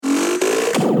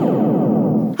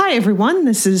Hi, everyone.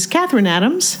 This is Catherine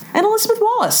Adams. And Elizabeth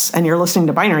Wallace. And you're listening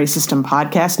to Binary System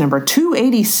Podcast number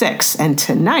 286. And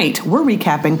tonight, we're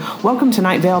recapping Welcome to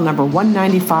Night Vale number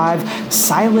 195,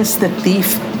 Silas the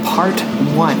Thief, Part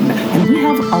 1. And we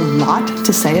have a lot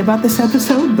to say about this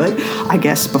episode, but I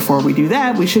guess before we do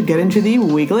that, we should get into the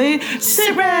weekly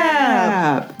Sit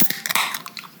Rep.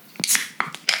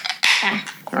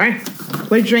 All right.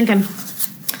 What are you drinking?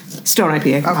 Stone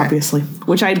IPA, obviously,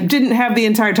 which I didn't have the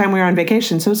entire time we were on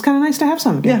vacation, so it's kind of nice to have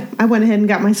some again. Yeah, I went ahead and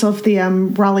got myself the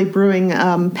Raleigh Brewing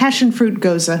Passion Fruit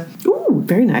Goza. Ooh,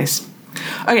 very nice.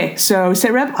 Okay, so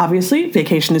Sit Rep, obviously,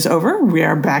 vacation is over. We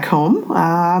are back home.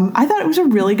 I thought it was a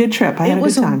really good trip. I had a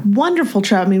good time. It was a wonderful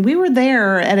trip. I mean, we were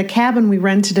there at a cabin we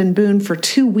rented in Boone for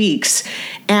 2 weeks,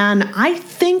 and I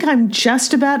think I'm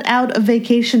just about out of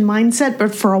vacation mindset,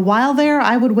 but for a while there,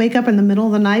 I would wake up in the middle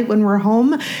of the night when we're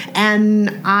home,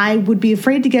 and I would be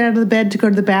afraid to get out of the bed to go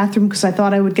to the bathroom because I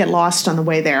thought I would get lost on the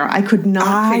way there. I could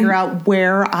not figure out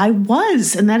where I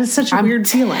was, and that is such a weird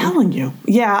feeling. I'm telling you.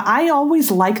 Yeah, I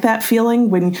always like that feeling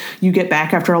when you get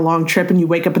back after a long trip and you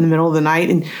wake up in the middle of the night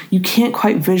and you can't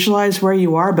quite visualize where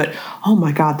you are. But, oh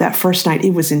my God, that first night,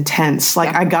 it was intense.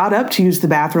 Like, I got up to use the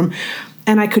bathroom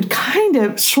and I could kind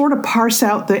of sort of parse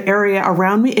out the area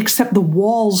around me, except the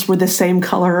walls were the same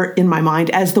color in my mind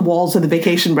as the walls of the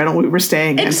vacation rental we were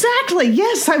staying in. Exactly.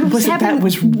 Yes, I was having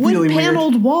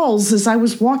wood-paneled walls as I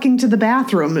was walking to the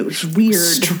bathroom. It was weird.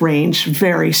 Strange.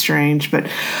 Very strange. But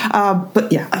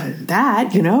yeah, other than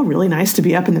that, really nice to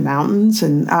be up in the mountains.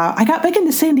 And I got back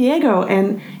into San Diego,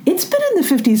 and it's been in the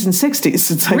 50s and 60s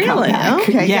since I got back.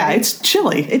 Okay. Yeah, it's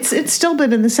chilly. It's still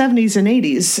been in the 70s and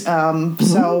 80s.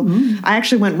 So I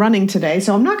actually went running today.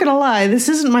 So I'm not going to lie, this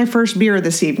isn't my first beer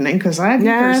this evening because I'm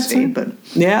thirsty. But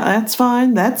yeah, that's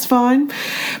fine. That's fine.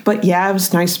 But yeah, it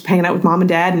was nice hanging out with Mom and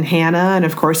Dad and Hannah. And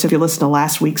of course, if you listen to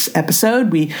last week's episode,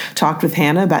 we talked with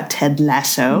Hannah about Ted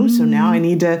Lasso. So now I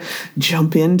need to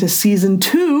jump into season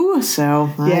 2. So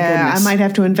I might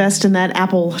have to invest in that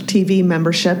Apple TV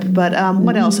membership. But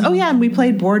what else? Oh yeah, and we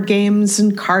played board games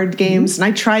and card games, and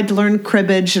I tried to learn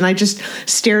cribbage, and I just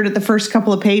stared at the first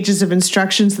couple of pages of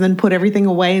instructions and then put everything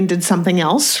away and did something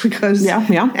else because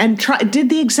and did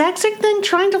the exact same thing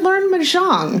trying to learn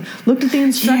mahjong. Looked at the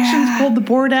instructions, pulled the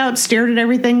board out, stared at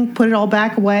everything, put it all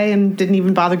back away, and didn't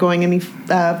even bother going any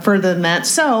further than that.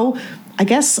 So I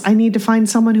guess I need to find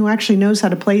someone who actually knows how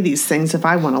to play these things if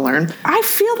I want to learn. I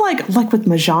feel like with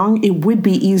mahjong, it would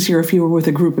be easier if you were with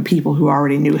a group of people who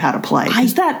already knew how to play.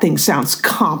 Because that thing sounds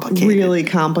complicated. Really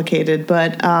complicated.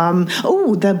 But,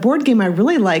 the board game I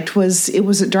really liked was It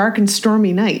Was a Dark and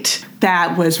Stormy Night.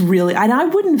 That was really, and I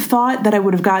wouldn't have thought that I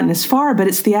would have gotten as far, but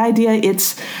it's the idea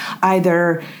it's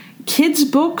either kids'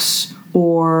 books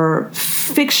or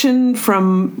fiction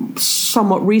from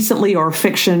somewhat recently, or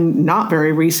fiction not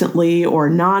very recently, or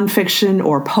nonfiction,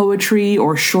 or poetry,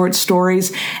 or short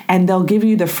stories, and they'll give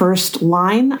you the first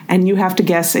line, and you have to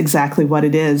guess exactly what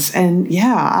it is. And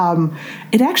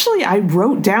it actually, I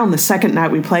wrote down the second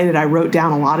night we played it, I wrote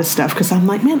down a lot of stuff, because I'm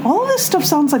like, man, all of this stuff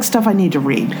sounds like stuff I need to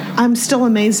read. I'm still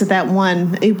amazed at that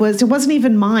one. It wasn't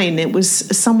even mine. It was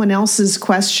someone else's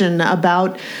question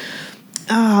about...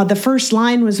 the first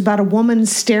line was about a woman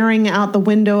staring out the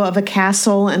window of a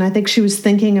castle, and I think she was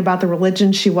thinking about the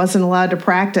religion she wasn't allowed to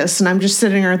practice. And I'm just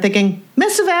sitting there thinking,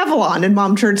 Miss of Avalon. And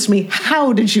Mom turns to me,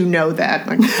 how did you know that?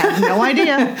 I have no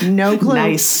idea. No clue.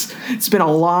 Nice. It's been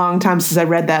a long time since I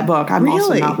read that book. I'm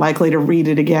also not likely to read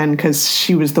it again because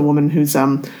she was the woman whose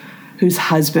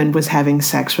husband was having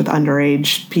sex with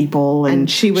underage people, and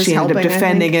she ended up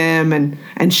defending him,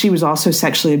 and she was also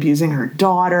sexually abusing her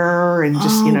daughter, and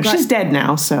just she's dead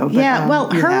now. So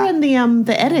her and the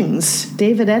Eddings,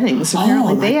 David Eddings,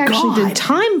 apparently they actually did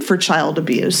time for child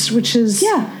abuse, which is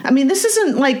I mean, this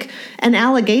isn't like an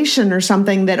allegation or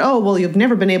something that you've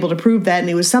never been able to prove that, and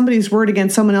it was somebody's word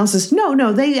against someone else's.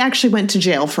 No, they actually went to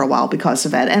jail for a while because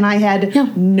of it, and I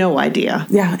had no idea.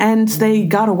 Yeah, and they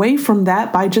got away from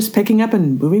that by just picking up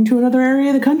and moving to another area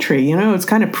of the country. It's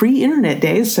kind of pre-internet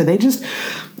days, so they just,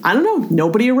 I don't know,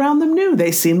 nobody around them knew.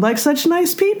 They seemed like such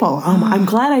nice people. I'm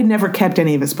glad I never kept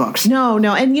any of his books. No,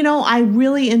 and I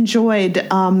really enjoyed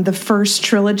the first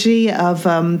trilogy of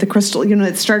the Crystal,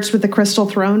 it starts with the Crystal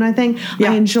Throne, I think.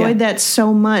 I enjoyed that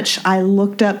so much. I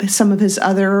looked up some of his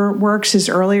other works, his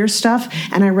earlier stuff,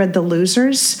 and I read The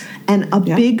Losers, and a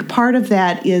big part of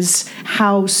that is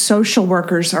how social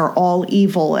workers are all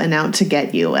evil and out to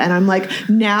get you. And I'm like,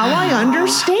 now I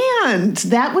understand. And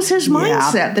that was his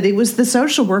mindset, that he was the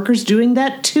social workers doing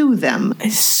that to them.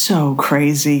 It's so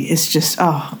crazy. It's just,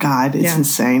 oh, God, it's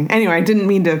insane. Anyway, I didn't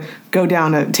mean to go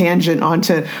down a tangent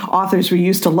onto authors we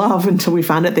used to love until we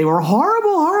found out they were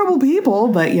horrible, horrible people.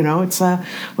 But, it's, what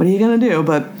are you going to do?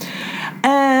 But,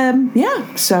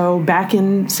 so back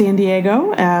in San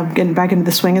Diego, getting back into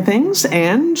the swing of things,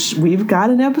 and we've got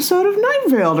an episode of Night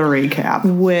Vale to recap.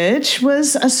 Which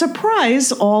was a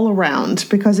surprise all around,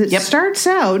 because it starts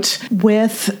out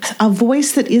with a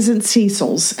voice that isn't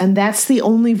Cecil's, and that's the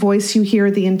only voice you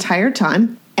hear the entire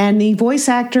time. And the voice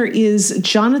actor is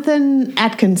Jonathan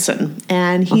Atkinson,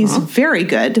 and he's very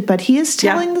good, but he is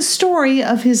telling the story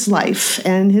of his life.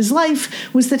 And his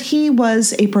life was that he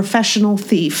was a professional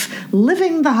thief,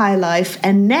 living the high life,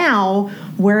 and now,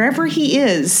 wherever he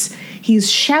is, he's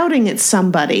shouting at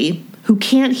somebody who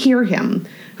can't hear him,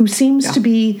 who seems to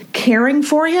be caring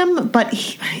for him, but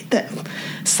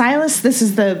Silas, this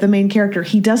is the main character,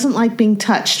 he doesn't like being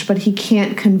touched, but he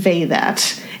can't convey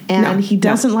that. And he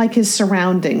doesn't like his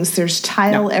surroundings. There's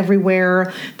tile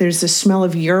everywhere. There's the smell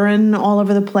of urine all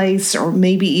over the place, or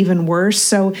maybe even worse.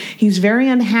 So he's very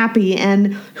unhappy.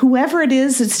 And whoever it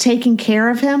is that's taking care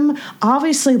of him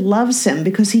obviously loves him,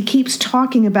 because he keeps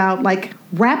talking about, like,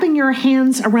 wrapping your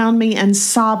hands around me and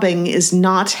sobbing is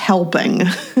not helping.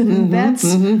 So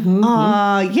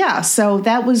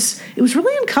it was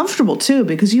really uncomfortable too,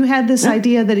 because you had this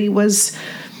idea that he was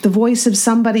the voice of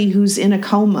somebody who's in a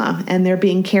coma and they're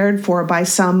being cared for by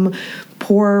some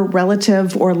poor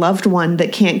relative or loved one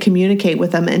that can't communicate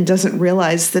with them and doesn't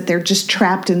realize that they're just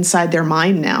trapped inside their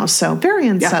mind now. So very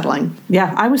unsettling.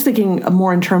 Yeah, I was thinking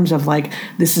more in terms of, like,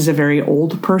 this is a very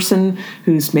old person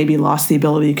who's maybe lost the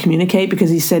ability to communicate,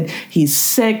 because he said he's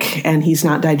sick and he's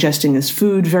not digesting his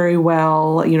food very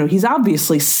well. He's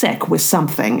obviously sick with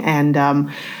something. And,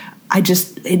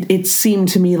 it seemed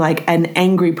to me like an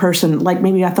angry person, like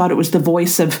maybe I thought it was the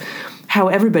voice of how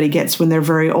everybody gets when they're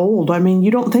very old. I mean, you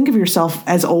don't think of yourself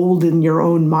as old in your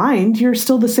own mind. You're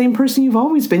still the same person you've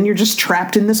always been. You're just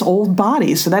trapped in this old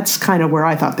body. So that's kind of where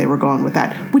I thought they were going with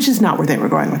that, which is not where they were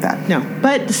going with that. No,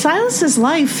 but Silas's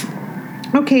life...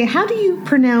 Okay, how do you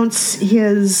pronounce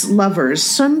his lovers?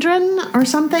 Sundren or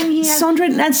something?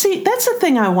 Sundren. And see, that's the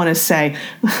thing I want to say.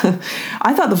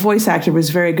 I thought the voice actor was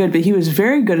very good, but he was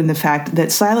very good in the fact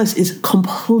that Silas is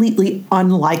completely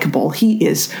unlikable. He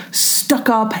is stuck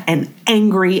up and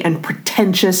angry and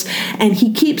pretentious, and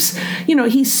he keeps,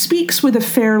 he speaks with a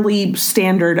fairly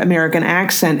standard American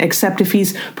accent, except if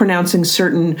he's pronouncing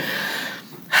certain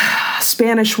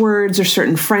Spanish words or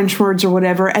certain French words or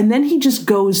whatever, and then he just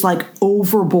goes like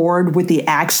overboard with the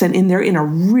accent in there in a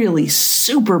really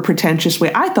super pretentious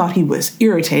way. I thought he was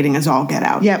irritating as all get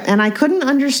out. Yeah, and I couldn't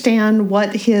understand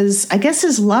what his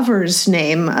lover's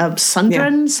name of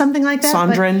Sundren, something like that.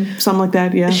 Sundren, something like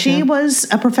that, yeah. She was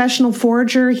a professional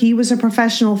forger. He was a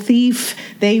professional thief.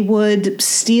 They would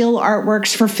steal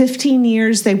artworks for 15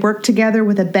 years. They worked together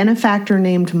with a benefactor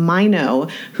named Mino,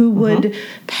 who would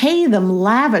pay them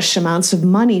lavish amounts of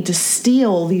money to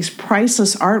steal these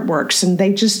priceless artworks. And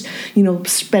they just,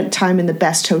 spent time in the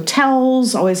best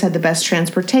hotels, always had the best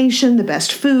transportation, the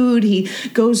best food. He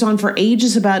goes on for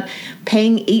ages about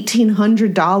paying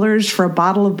 $1,800 for a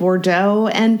bottle of Bordeaux.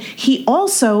 And he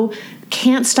also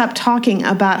can't stop talking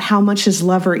about how much his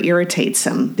lover irritates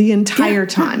him the entire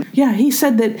time. Yeah, he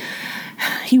said that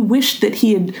he wished that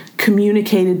he had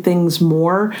communicated things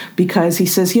more, because he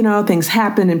says, things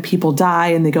happen and people die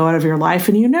and they go out of your life,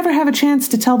 and you never have a chance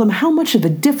to tell them how much of a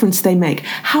difference they make,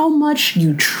 how much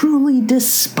you truly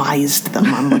despised them.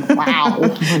 I'm like, wow.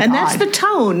 And that's the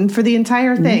tone for the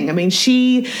entire thing. I mean,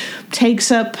 she takes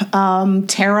up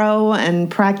tarot and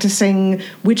practicing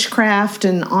witchcraft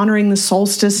and honoring the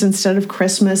solstice instead of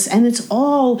Christmas, and it's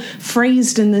all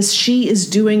phrased in this, she is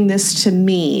doing this to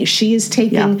me. She is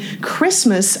taking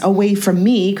Christmas away from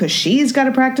me because she's got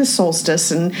to practice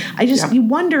solstice. And you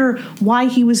wonder why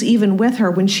he was even with her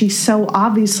when she so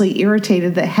obviously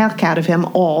irritated the heck out of him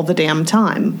all the damn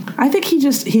time. I think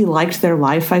he liked their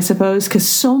life, I suppose, because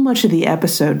so much of the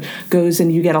episode goes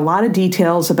and you get a lot of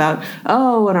details about,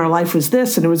 and our life was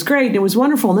this and it was great and it was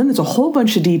wonderful. And then there's a whole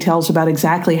bunch of details about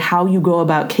exactly how you go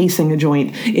about casing a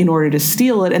joint in order to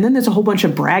steal it. And then there's a whole bunch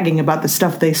of bragging about the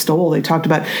stuff they stole. They talked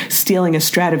about stealing a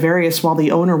Stradivarius while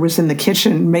the owner was in the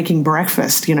kitchen making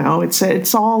breakfast.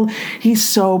 It's all, he's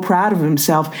so proud of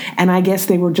himself. And I guess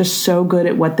they were just so good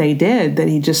at what they did that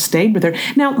he just stayed with her.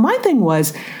 Now, my thing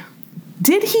was,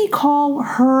 did he call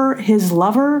her his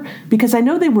lover? Because I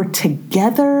know they were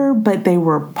together, but they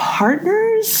were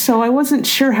partners. years, so I wasn't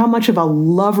sure how much of a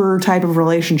lover type of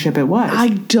relationship it was. I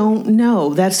don't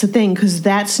know. That's the thing, because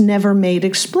that's never made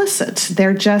explicit.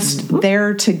 They're just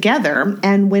there together.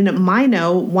 And when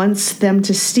Mino wants them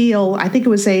to steal, I think it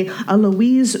was a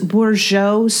Louise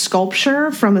Bourgeois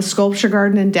sculpture from a sculpture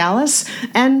garden in Dallas,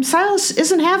 and Silas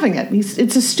isn't having it.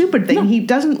 It's a stupid thing. No. He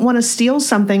doesn't want to steal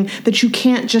something that you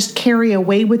can't just carry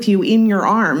away with you in your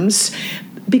arms,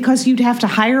 because you'd have to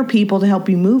hire people to help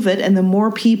you move it, and the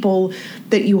more people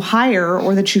that you hire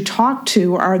or that you talk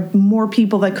to are more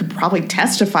people that could probably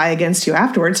testify against you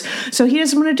afterwards. So he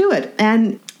doesn't want to do it.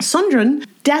 And Sundren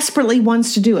desperately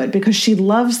wants to do it because she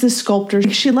loves this sculptor.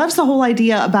 She loves the whole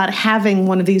idea about having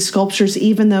one of these sculptures,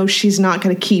 even though she's not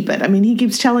going to keep it. I mean, he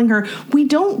keeps telling her, we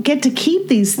don't get to keep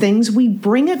these things. We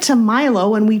bring it to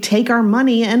Milo and we take our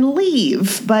money and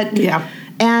leave. But yeah.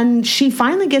 And she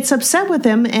finally gets upset with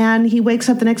him, and he wakes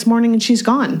up the next morning and she's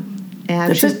gone.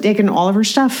 And she's taken all of her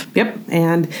stuff. Yep.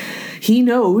 And he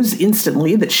knows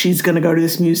instantly that she's going to go to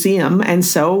this museum. And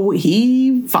so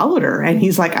he followed her. And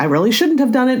he's like, I really shouldn't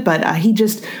have done it. But he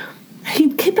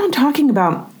kept on talking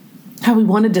about how he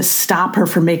wanted to stop her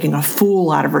from making a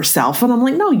fool out of herself. And I'm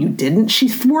like, no, you didn't. She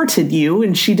thwarted you,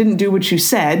 and she didn't do what you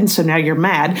said, and so now you're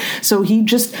mad. So he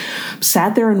just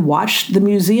sat there and watched the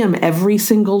museum every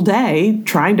single day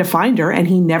trying to find her, and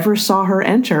he never saw her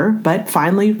enter. But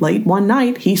finally, late one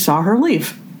night, he saw her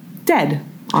leave, dead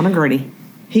on a gurney.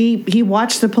 He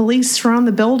watched the police surround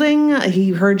the building. He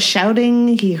heard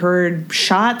shouting. He heard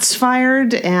shots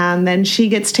fired. And then she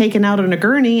gets taken out on a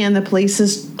gurney, and the police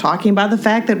is talking about the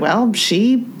fact that, well,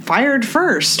 she fired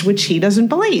first, which he doesn't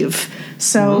believe.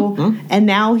 So, and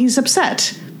now he's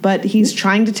upset. But he's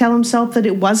trying to tell himself that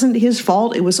it wasn't his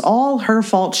fault. It was all her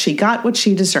fault. She got what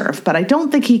she deserved. But I don't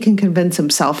think he can convince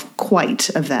himself quite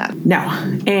of that. No.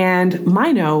 And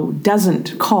Mino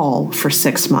doesn't call for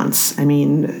 6 months. I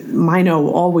mean, Mino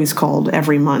always called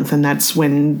every month, and that's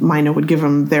when Mino would give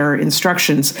him their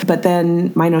instructions. But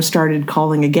then Mino started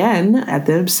calling again at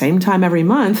the same time every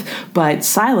month, but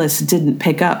Silas didn't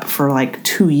pick up for like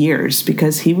 2 years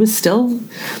because he was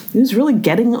really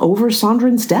getting over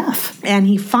Sandrin's death. And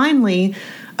he finally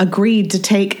agreed to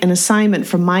take an assignment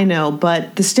from Mino,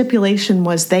 but the stipulation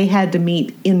was they had to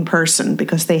meet in person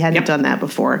because they hadn't done that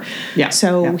before.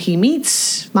 So he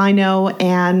meets Mino,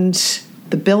 and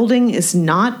the building is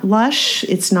not lush.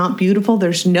 It's not beautiful.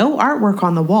 There's no artwork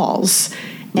on the walls.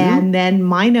 And then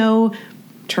Mino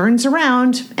turns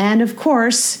around, and of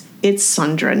course, it's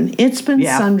Sundren. It's been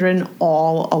Sundren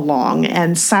all along.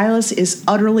 And Silas is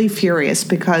utterly furious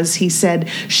because he said,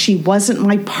 she wasn't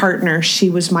my partner, she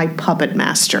was my puppet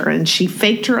master. And she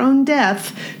faked her own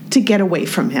death to get away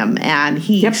from him. And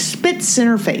he spits in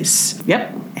her face.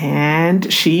 Yep.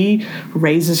 And she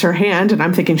raises her hand, and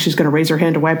I'm thinking she's going to raise her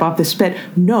hand to wipe off the spit.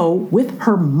 No, with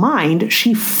her mind,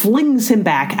 she flings him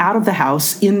back out of the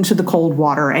house into the cold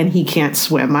water, and he can't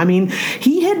swim. I mean,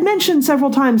 he had mentioned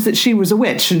several times that she was a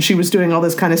witch, and she was doing all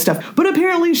this kind of stuff. But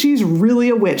apparently she's really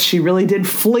a witch. She really did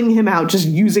fling him out just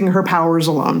using her powers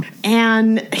alone.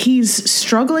 And he's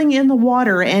struggling in the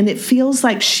water, and it feels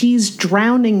like she's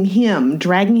drowning him,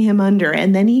 dragging him under.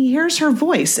 And then he hears her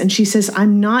voice, and she says,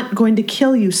 I'm not going to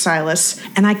kill you, Silas.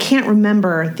 And I can't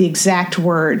remember the exact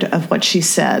word of what she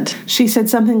said. She said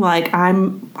something like, I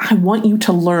want you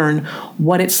to learn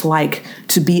what it's like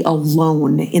to be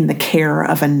alone in the care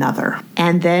of another.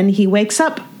 And then he wakes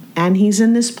up, and he's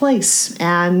in this place,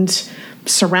 and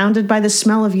surrounded by the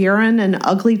smell of urine and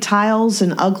ugly tiles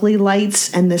and ugly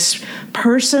lights and this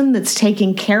person that's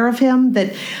taking care of him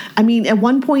that, I mean, at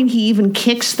one point he even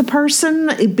kicks the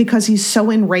person because he's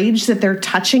so enraged that they're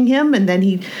touching him, and then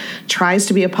he tries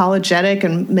to be apologetic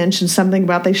and mentions something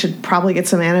about they should probably get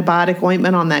some antibiotic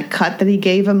ointment on that cut that he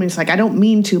gave him. And he's like, I don't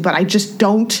mean to, but I just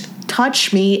don't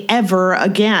touch me ever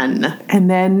again. And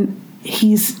then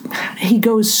he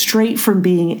goes straight from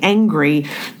being angry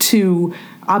to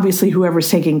obviously whoever's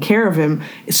taking care of him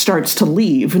starts to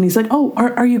leave. And he's like, oh,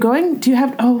 are you going? Do you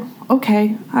have, oh,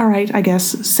 okay. All right, I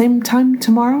guess. Same time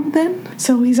tomorrow then?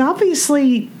 So he's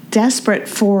obviously desperate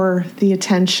for the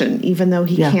attention, even though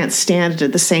he can't stand it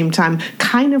at the same time.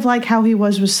 Kind of like how he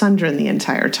was with Sundren the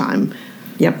entire time.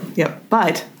 Yep.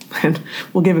 But, and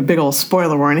we'll give a big old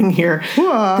spoiler warning here.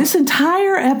 This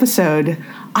entire episode,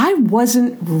 I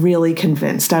wasn't really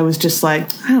convinced. I was just like,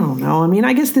 I don't know. I mean,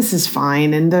 I guess this is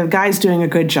fine, and the guy's doing a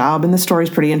good job, and the story's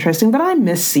pretty interesting, but I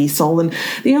miss Cecil. And,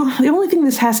 the only thing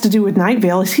this has to do with Night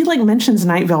Vale is he, mentions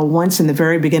Night Vale once in the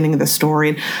very beginning of the story.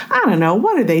 And I don't know.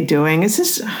 What are they doing? Is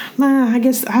this, I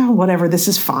guess, whatever. This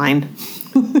is fine.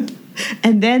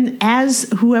 And then as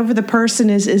whoever the person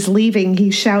is leaving,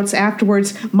 he shouts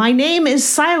afterwards, my name is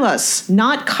Silas,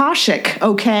 not Koshik,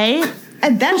 okay?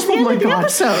 And that's the end of the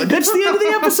episode. That's the end of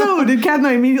the episode. And Kat and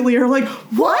I immediately are like,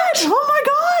 what? Oh my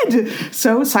God.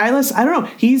 So Silas, I don't know.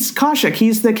 He's Kaushik.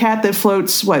 He's the cat that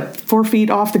floats, 4 feet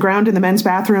off the ground in the men's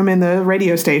bathroom in the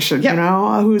radio station,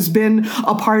 who's been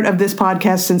a part of this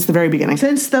podcast since the very beginning.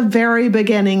 Since the very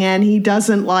beginning, and he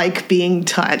doesn't like being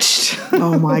touched.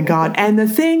 Oh my God. And the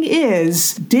thing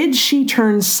is, did she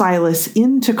turn Silas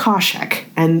into Kaushik?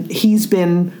 And he's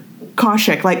been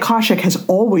Kaushik, like Kaushik has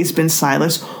always been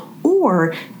Silas.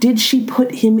 Or did she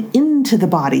put him into the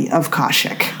body of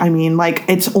Kaushik? I mean, like,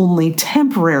 it's only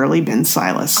temporarily been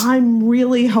Silas. I'm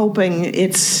really hoping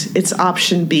it's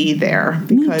option B there,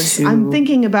 because I'm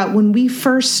thinking about when we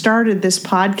first started this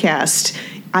podcast,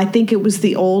 I think it was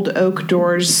the old Oak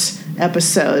Doors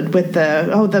episode with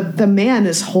the man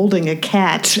is holding a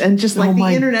cat, and just like the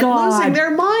internet losing their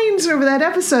minds over that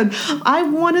episode. I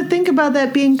want to think about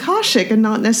that being Kaushik and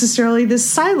not necessarily this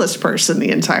Silas person the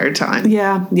entire time.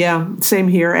 Yeah, same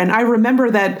here. And I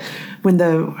remember that when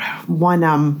the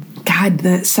one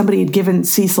somebody had given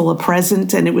Cecil a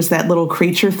present, and it was that little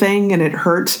creature thing, and it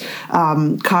hurt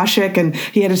Kaushik, and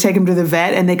he had to take him to the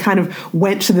vet, and they kind of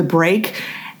went to the break.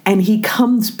 And he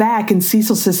comes back, and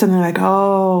Cecil says something like,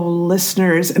 "Oh,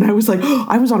 listeners." And I was like,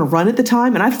 I was on a run at the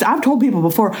time. And I've told people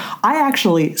before, I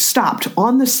actually stopped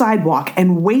on the sidewalk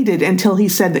and waited until he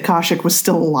said that Kaushik was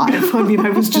still alive. I mean,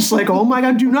 I was just like, oh my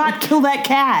God, do not kill that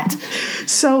cat.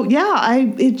 So,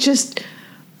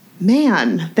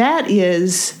 man, that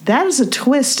is a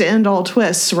twist to end all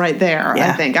twists right there,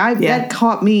 I think. That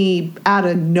caught me out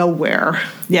of nowhere.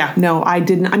 Yeah, no, I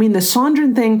didn't. I mean, the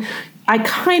Sondran thing, I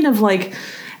kind of like...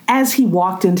 As he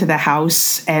walked into the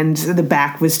house and the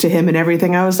back was to him and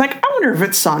everything, I was like, I wonder if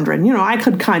it's Sondran. I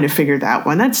could kind of figure that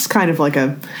one. That's kind of like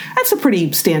that's a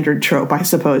pretty standard trope, I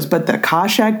suppose. But the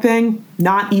Kaushik thing,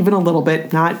 not even a little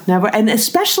bit, never. And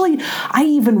especially, I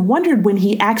even wondered when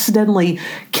he accidentally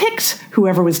kicked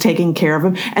whoever was taking care of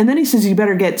him. And then he says, you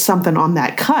better get something on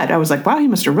that cut. I was like, wow, he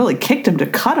must have really kicked him to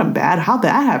cut him bad. How'd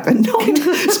that happen? No,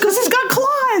 it's because he's got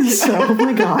claws. So, oh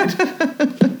my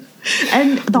God.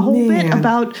 And the whole bit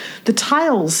about the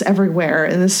tiles everywhere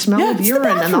and the smell of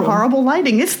urine and the horrible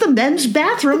lighting. It's the men's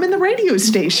bathroom in the radio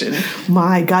station.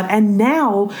 My God. And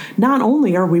now, not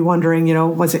only are we wondering,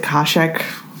 was it Kaushik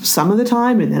some of the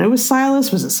time, and then it was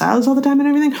Silas? Was it Silas all the time and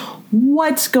everything?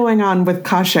 What's going on with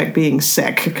Kaushik being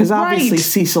sick? Because obviously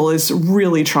Cecil is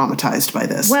really traumatized by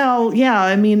this. Well, yeah,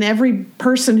 I mean, every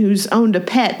person who's owned a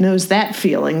pet knows that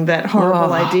feeling, that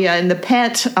horrible idea. And the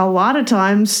pet, a lot of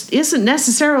times, isn't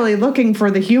necessarily looking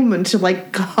for the human to,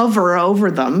 like, hover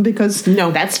over them, because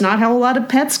that's not how a lot of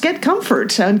pets get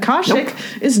comfort. And Kaushik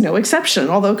is no exception,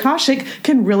 although Kaushik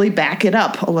can really back it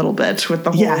up a little bit with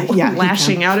the whole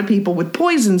lashing out at people with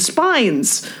poison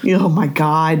spines. Oh, my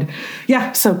God.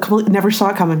 Yeah, so never saw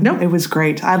it coming. Nope. It was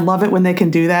great. I love it when they can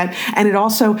do that. And it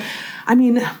also, I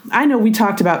mean, I know we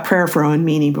talked about Prayer for Owen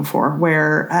Meany before,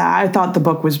 where I thought the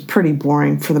book was pretty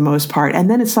boring for the most part. And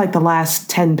then it's like the last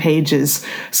 10 pages,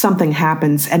 something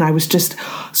happens, and I was just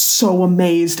so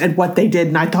amazed at what they did,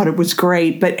 and I thought it was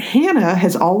great. But Hannah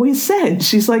has always said,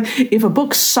 she's like, if a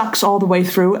book sucks all the way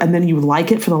through and then you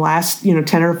like it for the last,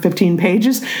 10 or 15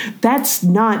 pages, that's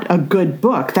not a good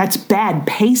book. That's bad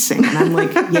pacing. And I'm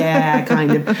like, yeah,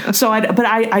 kind of. So,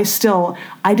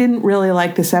 I didn't really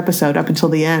like this episode up until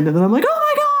the end. And then I'm like, oh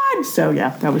my God. So yeah,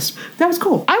 that was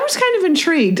cool. I was kind of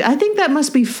intrigued. I think that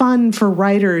must be fun for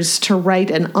writers to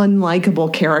write an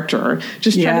unlikable character.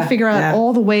 Just trying to figure out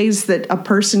all the ways that a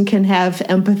person can have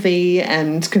empathy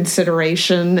and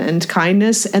consideration and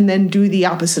kindness, and then do the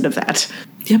opposite of that.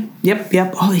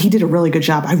 Yep. Oh, he did a really good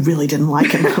job. I really didn't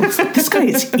like him. I was like, this guy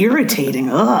is irritating.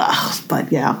 Ugh.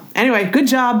 But yeah. Anyway, good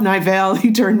job, Night Vale.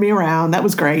 He turned me around. That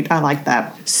was great. I liked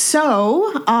that.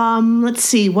 So, let's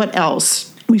see. What else?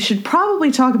 We should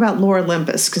probably talk about Lore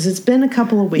Olympus, because it's been a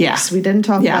couple of weeks. Yeah. We didn't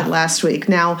talk about it last week.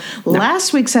 Now,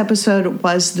 last week's episode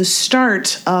was the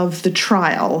start of the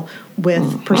trial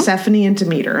with Persephone and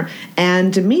Demeter.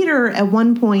 And Demeter at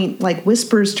one point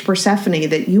whispers to Persephone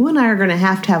that you and I are going to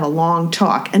have a long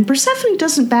talk. And Persephone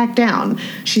doesn't back down.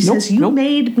 She says, you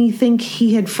made me think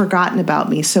he had forgotten about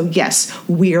me. So yes,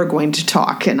 we are going to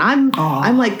talk. And I'm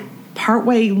like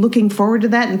partway looking forward to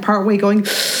that and partway going,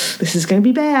 this is going to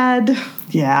be bad.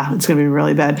 Yeah, it's going to be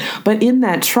really bad. But in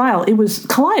that trial, it was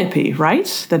Calliope,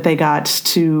 right, that they got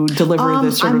to deliver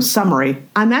this sort of summary.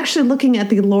 I'm actually looking at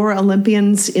the Lore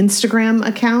Olympians Instagram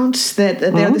account. That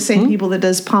they're the same people that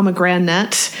does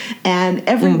Pomegranate. And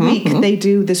every week they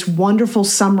do this wonderful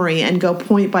summary and go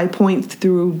point by point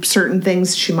through certain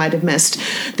things she might have missed.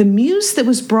 The muse that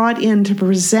was brought in to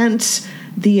present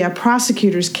the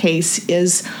prosecutor's case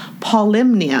is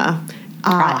Polymnia.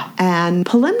 And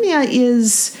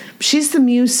Polymnia she's the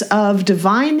muse of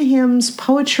divine hymns,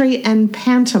 poetry, and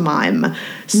pantomime.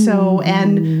 So,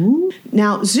 and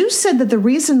now Zeus said that the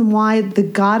reason why the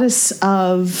goddess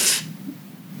of,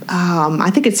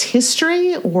 I think it's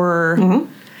history or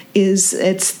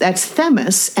that's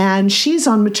Themis, and she's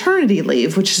on maternity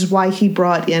leave, which is why he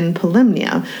brought in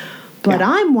Polymnia. But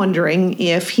I'm wondering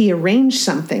if he arranged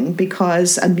something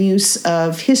because a muse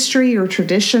of history or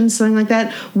tradition, something like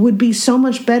that, would be so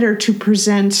much better to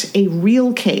present a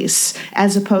real case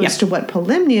as opposed to what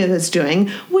Polymnia is doing,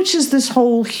 which is this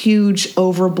whole huge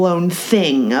overblown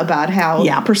thing about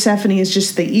how Persephone is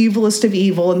just the evilest of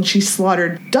evil and she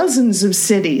slaughtered dozens of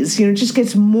cities. You know, it just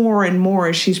gets more and more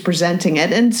as she's presenting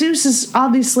it. And Zeus has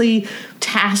obviously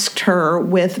tasked her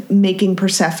with making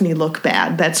Persephone look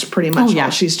bad. That's pretty much all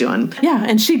she's doing. Yeah,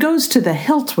 and she goes to the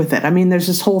hilt with it. I mean, there's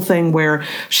this whole thing where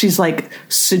she's like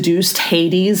seduced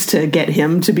Hades to get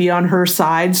him to be on her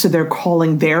side, so they're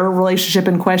calling their relationship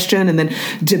in question, and then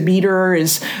Demeter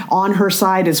is on her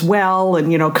side as well,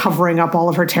 and, you know, covering up all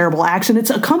of her terrible acts, and it's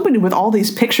accompanied with all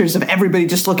these pictures of everybody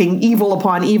just looking evil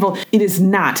upon evil. It is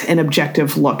not an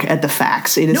objective look at the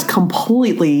facts. It is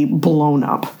completely blown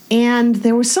up. And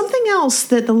there was something else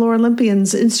that the Lore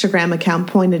Olympians Instagram account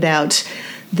pointed out,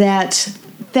 that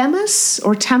Themis,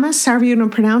 or Themis, however you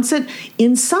want to pronounce it,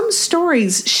 in some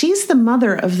stories, she's the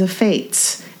mother of the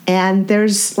Fates. And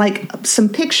there's like some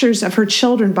pictures of her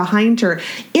children behind her.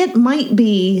 It might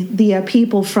be the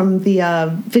people from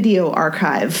the video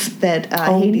archive that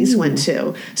Hades went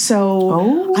to.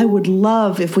 So I would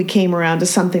love if we came around to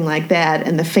something like that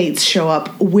and the Fates show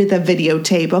up with a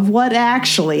videotape of what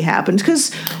actually happened.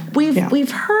 Because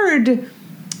we've heard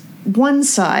one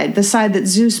side, the side that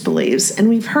Zeus believes, and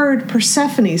we've heard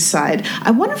Persephone's side. I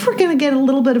wonder if we're going to get a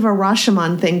little bit of a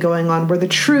Rashomon thing going on where the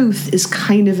truth is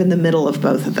kind of in the middle of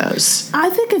both of those. I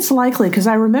think it's likely, because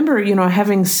I remember, you know,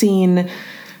 having seen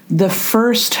the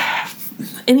first,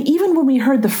 and even when we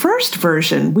heard the first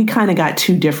version, we kind of got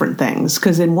two different things,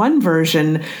 because in one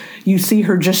version, you see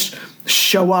her just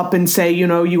show up and say, you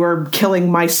know, you are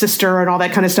killing my sister and all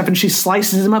that kind of stuff, and she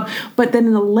slices him up. But then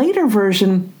in the later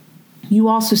version, you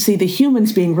also see the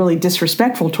humans being really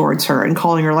disrespectful towards her and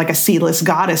calling her like a sealess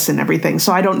goddess and everything.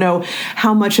 So I don't know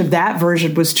how much of that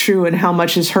version was true and how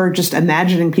much is her just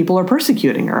imagining people are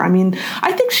persecuting her. I mean,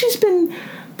 I think she's been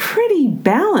pretty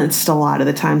balanced a lot of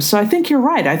the time. So I think you're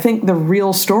right. I think the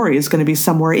real story is going to be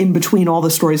somewhere in between all the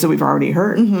stories that we've already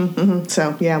heard.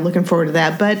 So, yeah, looking forward to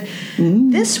that. But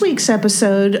this week's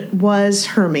episode was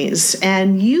Hermes.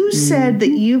 And you said that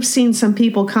you've seen some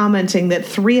people commenting that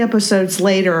 3 episodes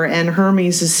later and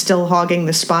Hermes is still hogging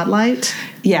the spotlight.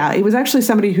 Yeah, it was actually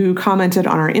somebody who commented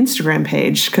on our Instagram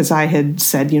page, because I had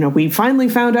said, you know, we finally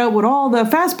found out what all the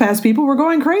Fast Pass people were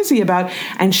going crazy about.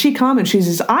 And she commented, she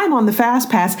says, I'm on the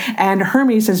Fast Pass, and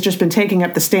Hermes has just been taking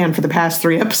up the stand for the past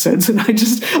 3 episodes. And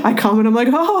I comment, I'm like,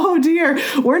 oh dear,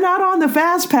 we're not on the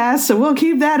Fast Pass, so we'll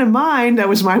keep that in mind. That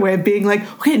was my way of being like,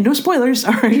 okay, no spoilers.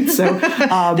 All right, so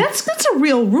that's a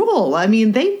real rule. I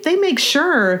mean, they make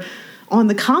sure on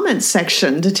the comments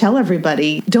section to tell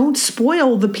everybody, don't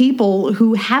spoil the people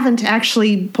who haven't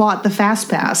actually bought the Fast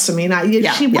Pass. I mean,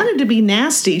 if she wanted to be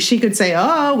nasty, she could say,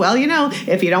 oh, well, you know,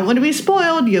 if you don't want to be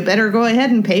spoiled, you better go ahead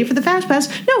and pay for the Fast Pass.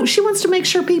 No, she wants to make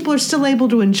sure people are still able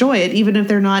to enjoy it, even if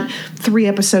they're not 3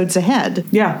 episodes ahead.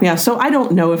 Yeah. So I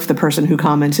don't know if the person who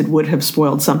commented would have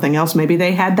spoiled something else. Maybe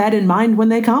they had that in mind when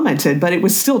they commented, but it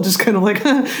was still just kind of like,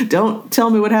 don't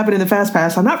tell me what happened in the Fast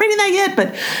Pass. I'm not reading that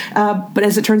yet. But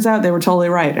as it turns out, they were totally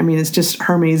right. I mean, it's just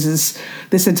Hermes is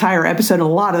this entire episode. A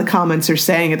lot of the comments are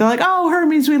saying it. They're like, "Oh,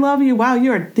 Hermes, we love you. Wow,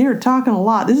 you're talking a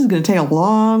lot. This is going to take a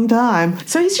long time."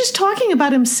 So he's just talking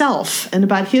about himself and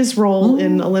about his role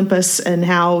in Olympus and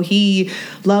how he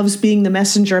loves being the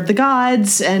messenger of the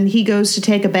gods. And he goes to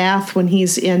take a bath when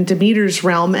he's in Demeter's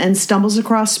realm and stumbles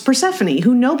across Persephone,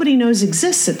 who nobody knows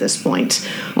exists at this point.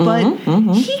 But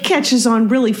he catches on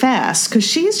really fast because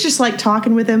she's just like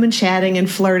talking with him and chatting and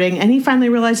flirting. And he finally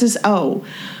realizes, oh,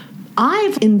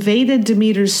 I've invaded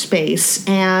Demeter's space,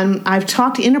 and I've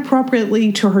talked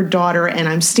inappropriately to her daughter, and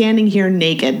I'm standing here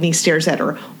naked, and he stares at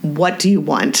her. What do you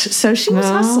want? So she was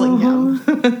hustling him.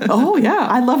 Oh, yeah.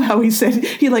 I love how he said,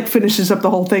 he like finishes up the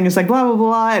whole thing. It's like, blah, blah,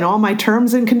 blah, and all my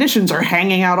terms and conditions are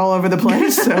hanging out all over the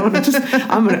place. So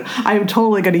I'm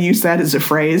totally going to use that as a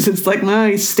phrase. It's like, no,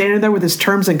 he's standing there with his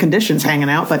terms and conditions hanging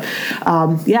out. But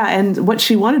and what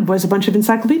she wanted was a bunch of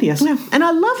encyclopedias. Yeah. And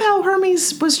I love how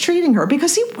Hermes was treating her,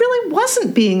 because he really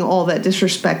wasn't being all that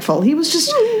disrespectful. He was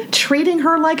just treating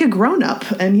her like a grown-up,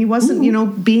 and he wasn't,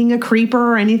 being a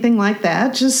creeper or anything like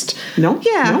that. Just,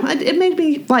 it made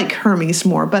me like Hermes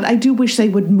more, but I do wish they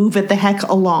would move it the heck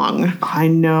along. I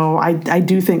know. I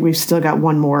do think we've still got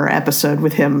one more episode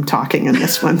with him talking in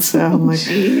this one, so I'm like,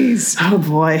 jeez. Oh,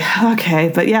 boy. Okay,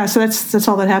 but yeah, so that's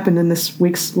all that happened in this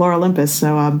week's Lore Olympus,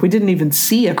 so we didn't even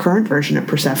see a current version of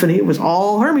Persephone. It was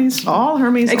all Hermes. All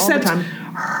Hermes, except all the time.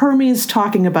 Hermes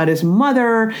talking about his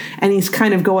mother, and he's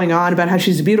kind of going on about how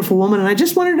she's a beautiful woman, and I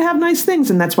just want her to have nice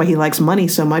things, and that's why he likes money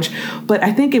so much. But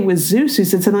I think it was Zeus who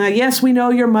said something like, yes, we know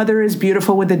your mother is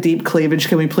beautiful with a deep cleavage.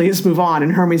 Can we please move on?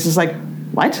 And Hermes is like,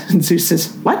 what? And Zeus says,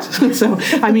 what? So,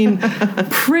 I mean,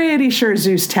 pretty sure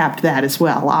Zeus tapped that as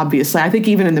well, obviously. I think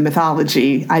even in the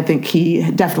mythology, I think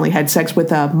he definitely had sex with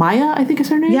Maya, I think is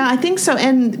her name. Yeah, I think so.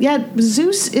 And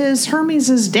Zeus is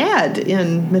Hermes' dad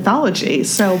in mythology.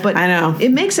 So, but I know.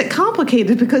 It makes it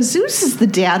complicated because Zeus is the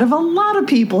dad of a lot of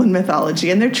people in mythology.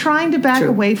 And they're trying to back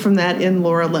away from that in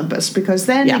Lore Olympus because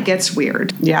then it gets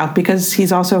weird. Yeah, because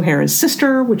he's also Hera's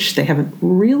sister, which they haven't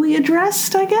really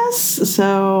addressed, I guess.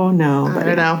 So, no.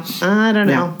 I don't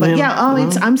know. But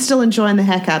I'm still enjoying the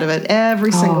heck out of it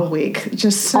every single week.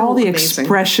 Just so all the amazing.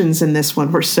 Expressions in this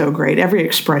one were so great. Every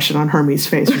expression on Hermes'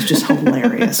 face was just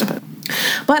hilarious.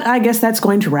 But I guess that's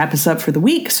going to wrap us up for the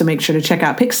week. So make sure to check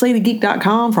out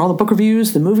pixelatedgeek.com for all the book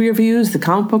reviews, the movie reviews, the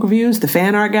comic book reviews, the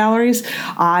fan art galleries.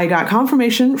 I got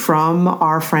confirmation from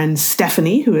our friend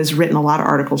Stephanie, who has written a lot of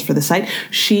articles for the site.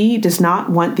 She does not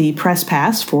want the press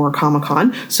pass for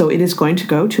Comic-Con, so it is going to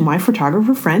go to my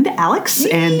photographer friend Alex,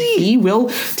 and he will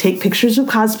take pictures of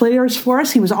cosplayers for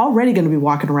us. He was already going to be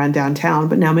walking around downtown,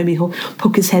 but now maybe he'll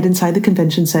poke his head inside the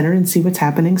convention center and see what's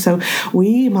happening. So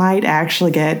we might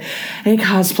actually get a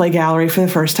cosplay gallery for the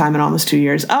first time in almost 2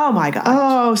 years. Oh my God.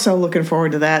 Oh, so looking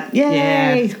forward to that.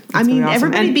 Yay. Yeah, I mean, awesome.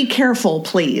 everybody be careful,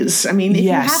 please. I mean, if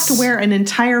you have to wear an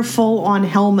entire full-on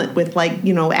helmet with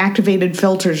activated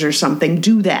filters or something,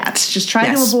 do that. Just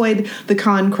try to avoid the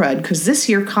con crud, because this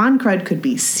year con crud could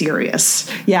be serious.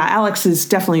 Yeah, Alex is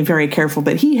definitely very careful,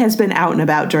 but he has been out and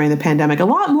about during the pandemic a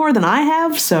lot more than I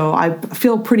have, so I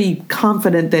feel pretty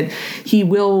confident that he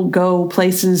will go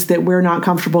places that we're not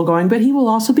comfortable going, but he will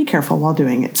also be careful while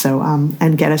doing it, so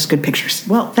and get us good pictures.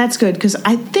 Well, that's good, because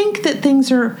I think that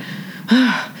things are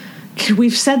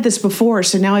we've said this before,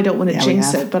 so now I don't want to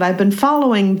jinx it, but I've been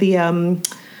following the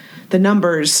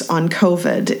numbers on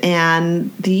COVID,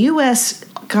 and the U.S.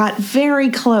 got very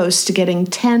close to getting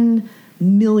 10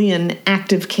 million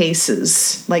active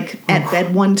cases,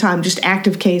 at one time, just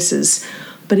active cases.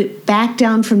 But it backed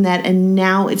down from that, and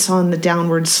now it's on the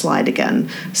downward slide again.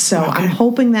 So I'm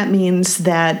hoping that means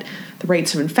that the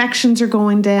rates of infections are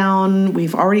going down.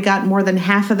 We've already got more than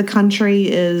half of the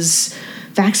country is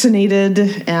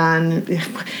vaccinated, and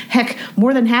heck,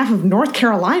 more than half of North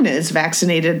Carolina is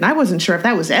vaccinated, and I wasn't sure if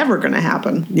that was ever going to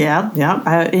happen. Yeah.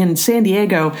 In San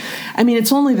Diego, I mean,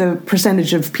 it's only the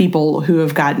percentage of people who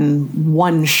have gotten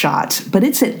one shot, but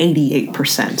it's at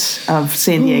 88% of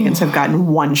San Diegans have gotten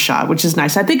one shot, which is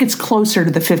nice. I think it's closer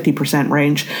to the 50%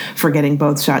 range for getting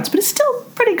both shots, but it's still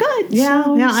pretty good. Yeah,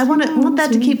 I want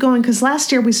that to keep going, because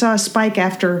last year we saw a spike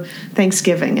after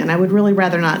Thanksgiving, and I would really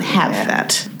rather not have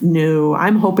that. No,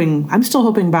 I'm still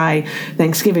hoping by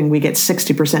Thanksgiving we get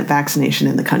 60% vaccination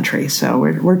in the country. So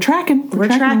we're tracking. We're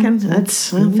tracking. That's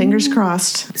fingers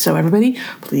crossed. So everybody,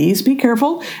 please be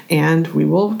careful, and we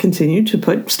will continue to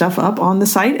put stuff up on the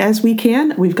site as we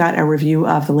can. We've got a review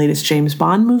of the latest James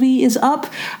Bond movie is up,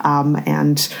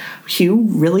 and Hugh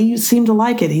really seemed to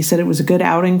like it. He said it was a good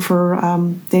outing for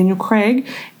Daniel Craig,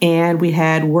 and we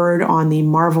had word on the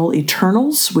Marvel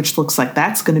Eternals, which looks like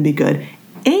that's going to be good.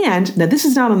 And, now this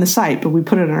is not on the site, but we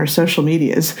put it on our social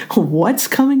medias. What's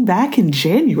coming back in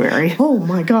January? Oh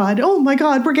my God,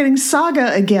 we're getting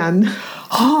Saga again.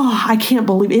 Oh, I can't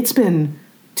believe it's been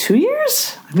 2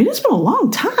 years? I mean, it's been a long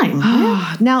time.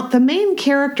 Now, the main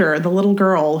character, the little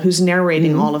girl who's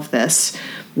narrating all of this,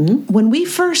 when we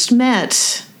first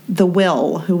met the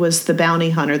Will, who was the bounty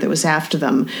hunter that was after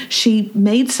them, she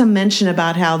made some mention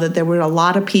about how that there were a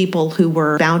lot of people who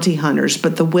were bounty hunters,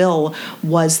 but the Will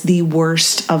was the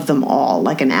worst of them all,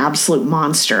 like an absolute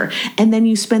monster. And then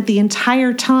you spent the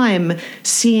entire time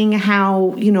seeing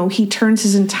how, he turns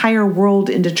his entire world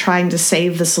into trying to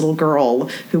save this little girl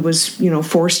who was,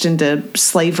 forced into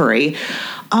slavery.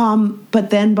 But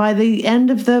then by the end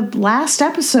of the last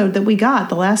episode that we got,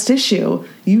 the last issue,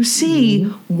 you see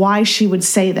why she would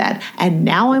say that. And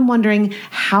now I'm wondering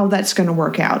how that's going to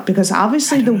work out. Because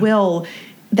obviously the Will,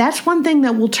 that's one thing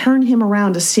that will turn him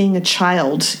around to seeing a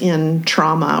child in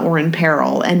trauma or in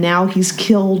peril. And now he's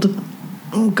killed,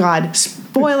 oh God,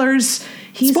 spoilers,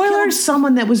 He's killed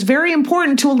someone that was very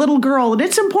important to a little girl, and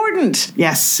it's important.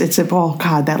 Yes, oh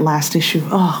God, that last issue.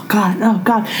 Oh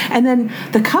God. And then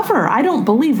the cover, I don't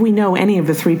believe we know any of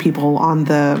the three people on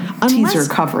the teaser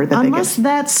cover that unless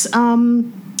that's,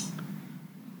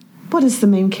 what is the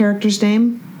main character's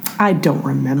name? I don't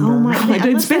remember. Oh my God.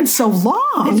 It's been so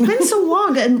long. It's been so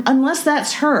long, unless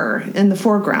that's her in the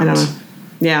foreground. I don't know.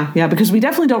 Yeah, because we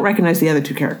definitely don't recognize the other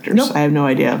two characters. Nope. I have no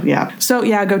idea. Yeah. So,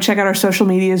 go check out our social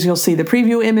medias. You'll see the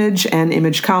preview image, and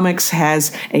Image Comics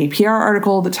has a PR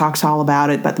article that talks all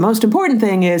about it. But the most important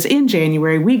thing is, in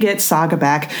January, we get Saga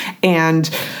back,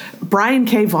 and Brian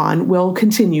K. Vaughan will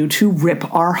continue to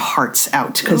rip our hearts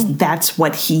out, because that's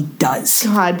what he does.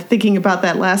 God, thinking about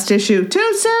that last issue,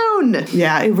 too soon!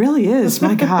 Yeah, it really is.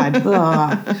 My God.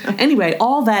 Anyway,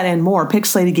 all that and more,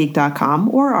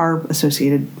 pixelatedgeek.com or our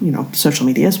associated, social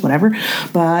medias, whatever.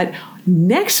 But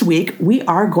next week, we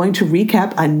are going to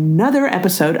recap another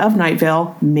episode of Night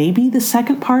Vale, maybe the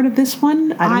second part of this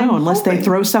one. I don't know, unless they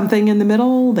throw something in the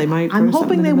middle. They might. I'm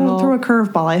hoping they won't throw a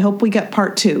curveball. I hope we get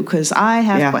part 2, because I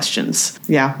have questions.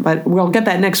 Yeah, but we'll get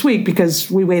that next week, because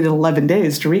we waited 11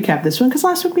 days to recap this one, because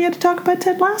last week we had to talk about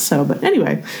Ted Lasso. But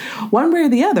anyway, one way or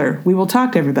the other, we will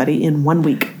talk to everybody in 1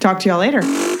 week. Talk to y'all later.